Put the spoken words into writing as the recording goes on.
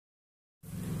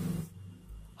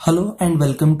Hello and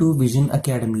welcome to Vision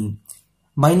Academy.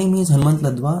 My name is Hanmant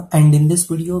Ladwa and in this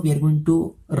video we are going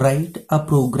to write a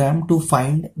program to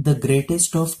find the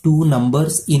greatest of two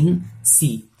numbers in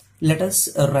C. Let us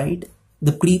write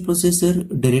the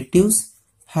preprocessor directives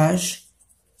hash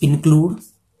include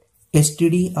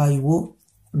stdio.h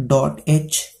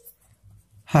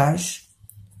hash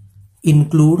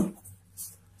include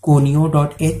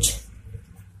conio.h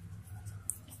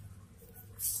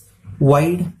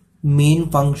void main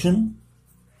function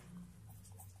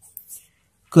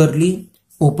curly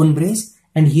open brace,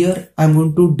 and here I'm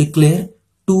going to declare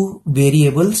two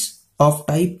variables of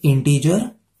type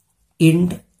integer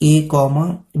int a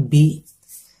comma b.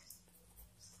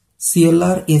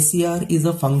 CLR SCR is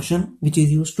a function which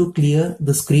is used to clear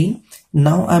the screen.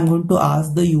 Now I'm going to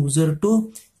ask the user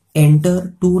to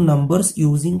enter two numbers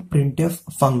using printf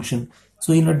function.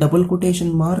 So in a double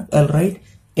quotation mark I'll write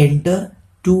enter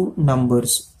two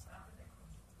numbers.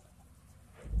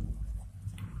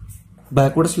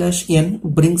 /n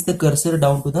brings the cursor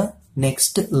down to the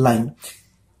next line.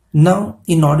 Now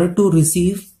in order to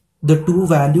receive the two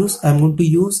values I'm going to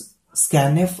use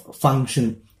scanf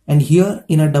function, and here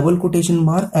in a double quotation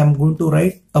mark I'm going to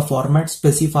write a format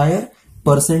specifier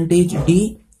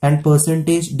 %d and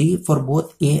 %d for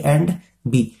both a and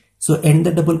b. So end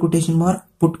the double quotation mark,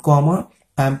 put comma,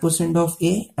 ampersand of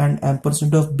a and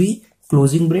ampersand of b,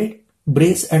 closing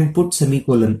brace and put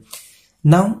semicolon.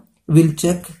 Now we'll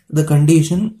check the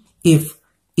condition. If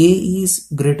a is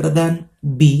greater than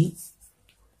b,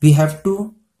 we have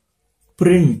to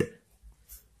print,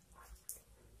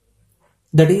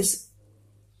 that is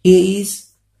a is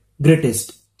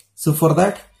greatest. So for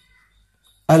that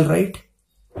I'll write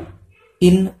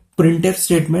in printf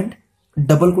statement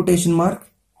double quotation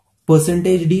mark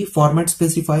 %d format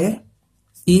specifier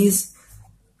is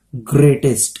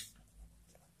greatest,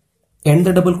 end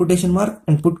the double quotation mark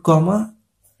and put comma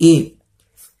a,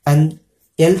 and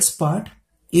else part,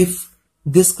 if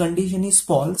this condition is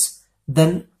false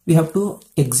then we have to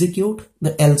execute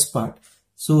the else part.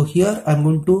 So here I'm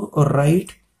going to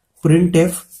write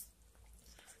printf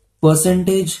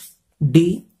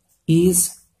 %d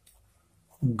is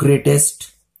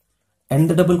greatest,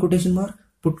 end the double quotation mark,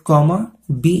 put comma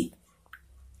b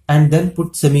and then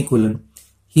put semicolon.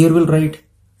 Here we'll write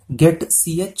get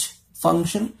ch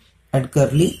function and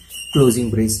curly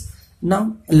closing brace.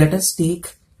 Now let us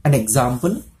take an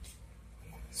example.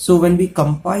 So when we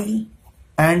compile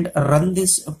and run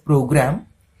this program,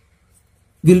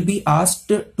 we'll be asked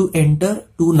to enter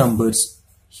two numbers.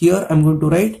 Here I'm going to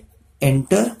write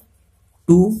enter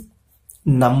two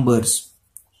numbers.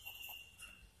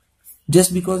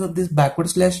 Just because of this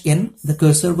 /n, the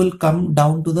cursor will come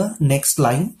down to the next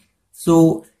line.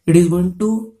 So it is going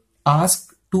to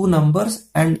ask two numbers,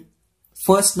 and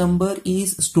first number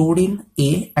is stored in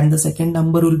A and the second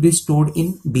number will be stored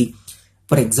in B.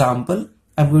 For example,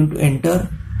 I'm going to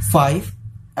enter 5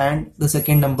 and the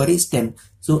second number is 10.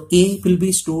 So A will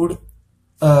be stored,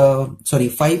 5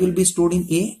 will be stored in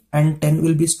A and 10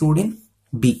 will be stored in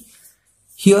B.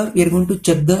 Here we are going to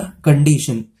check the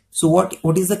condition. So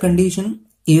what is the condition?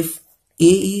 If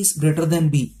A is greater than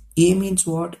B, A means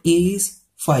what? A is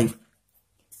 5.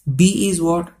 B is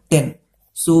what? 10.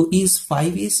 So is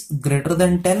 5 is greater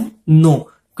than 10? No,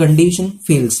 condition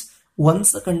fails.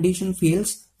 Once the condition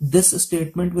fails, this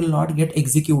statement will not get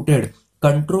executed.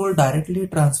 Control directly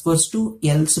transfers to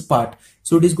else part.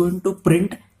 So it is going to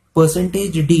print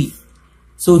 %d.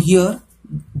 So here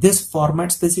this format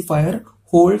specifier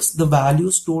holds the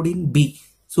value stored in B.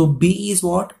 So B is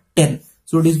what? 10.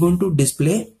 So it is going to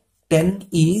display 10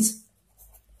 is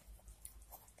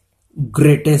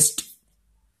greatest.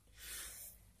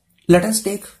 Let us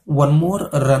take one more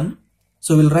run.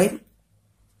 So we'll write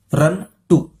run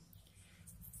 2.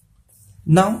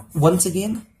 Now once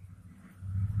again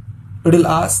it will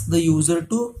ask the user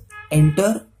to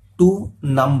enter two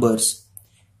numbers.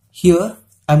 Here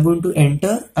I'm going to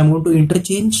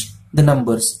interchange the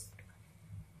numbers.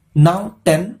 Now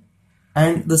 10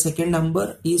 and the second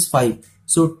number is 5.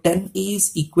 So 10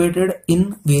 is equated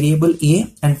in variable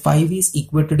A and 5 is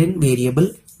equated in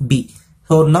variable B.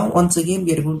 So now once again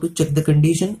we are going to check the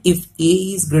condition. If A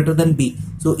is greater than B,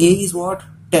 so A is what?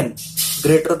 10,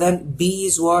 greater than B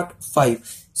is what?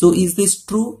 5. So is this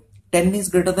true? 10 is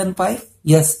greater than 5?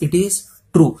 Yes, it is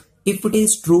true. If it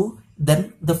is true,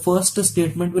 then the first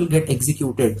statement will get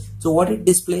executed. So what it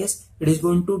displays? It is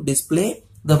going to display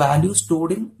the value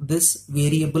stored in this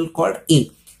variable called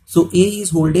A. So A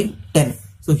is holding 10.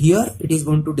 So here it is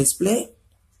going to display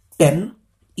 10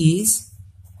 is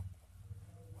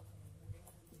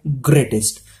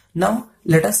greatest. Now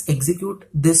let us execute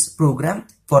this program.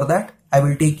 For that, I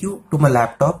will take you to my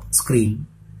laptop screen.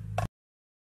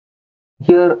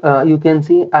 Here you can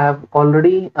see I have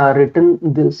already written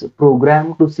this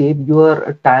program to save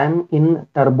your time in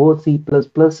Turbo C++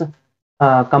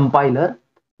 compiler.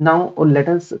 Now let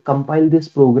us compile this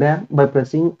program by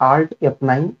pressing Alt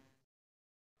F9.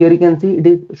 Here you can see it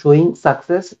is showing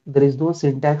success. There is no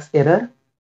syntax error,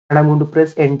 and I'm going to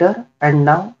press enter. And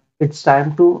now it's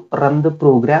time to run the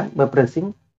program by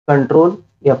pressing Ctrl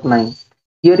F9.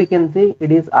 Here you can see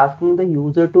it is asking the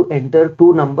user to enter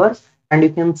two numbers, and you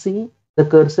can see the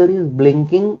cursor is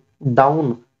blinking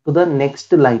down to the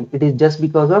next line. It is just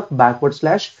because of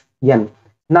 /n.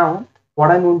 Now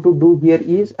what I'm going to do here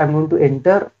is I'm going to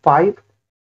enter 5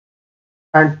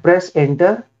 and press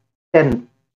enter 10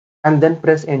 and then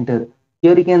press enter.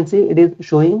 Here you can see it is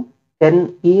showing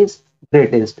 10 is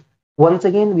greatest. Once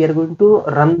again we are going to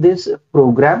run this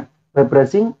program by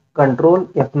pressing Ctrl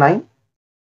F9.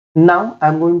 Now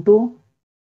I'm going to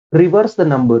reverse the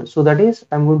number. So that is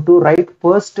I'm going to write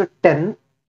first 10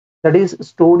 that is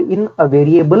stored in a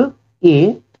variable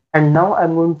A, and now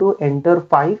I'm going to enter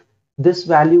 5. This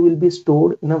value will be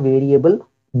stored in a variable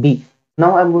B.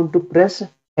 Now I'm going to press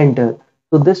enter.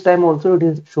 So this time also it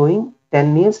is showing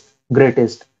 10 is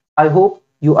greatest. I hope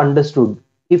you understood.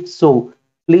 If so,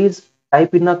 please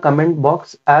type in a comment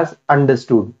box as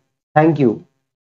understood. Thank you.